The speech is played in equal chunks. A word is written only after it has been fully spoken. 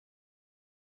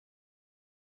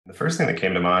The first thing that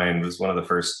came to mind was one of the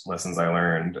first lessons I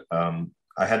learned.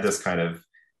 I had this kind of,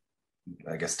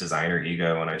 I guess, designer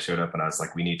ego when I showed up, and I was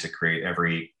like, we need to create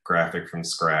every graphic from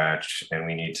scratch, and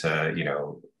we need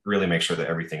to, really make sure that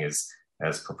everything is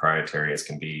as proprietary as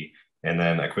can be. And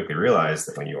then I quickly realized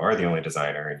that when you are the only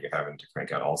designer and you're having to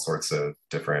crank out all sorts of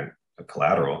different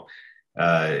collateral,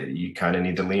 you kind of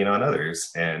need to lean on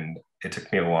others. And it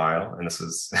took me a while, and this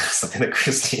was something that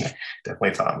Christine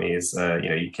definitely taught me is,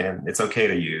 it's okay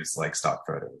to use like stock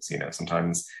photos.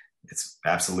 Sometimes it's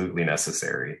absolutely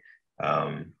necessary.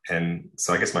 And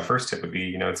so I guess my first tip would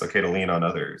be, it's okay to lean on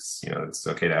others. It's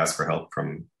okay to ask for help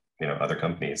from, other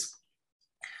companies.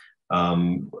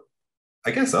 Um,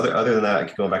 I guess other than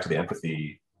that, going back to the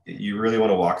empathy, you really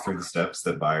want to walk through the steps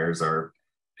that buyers are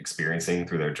experiencing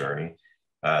through their journey.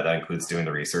 That includes doing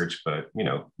the research, but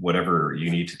whatever you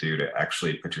need to do to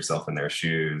actually put yourself in their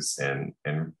shoes and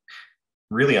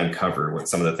really uncover what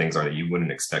some of the things are that you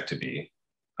wouldn't expect to be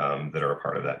that are a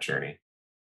part of that journey.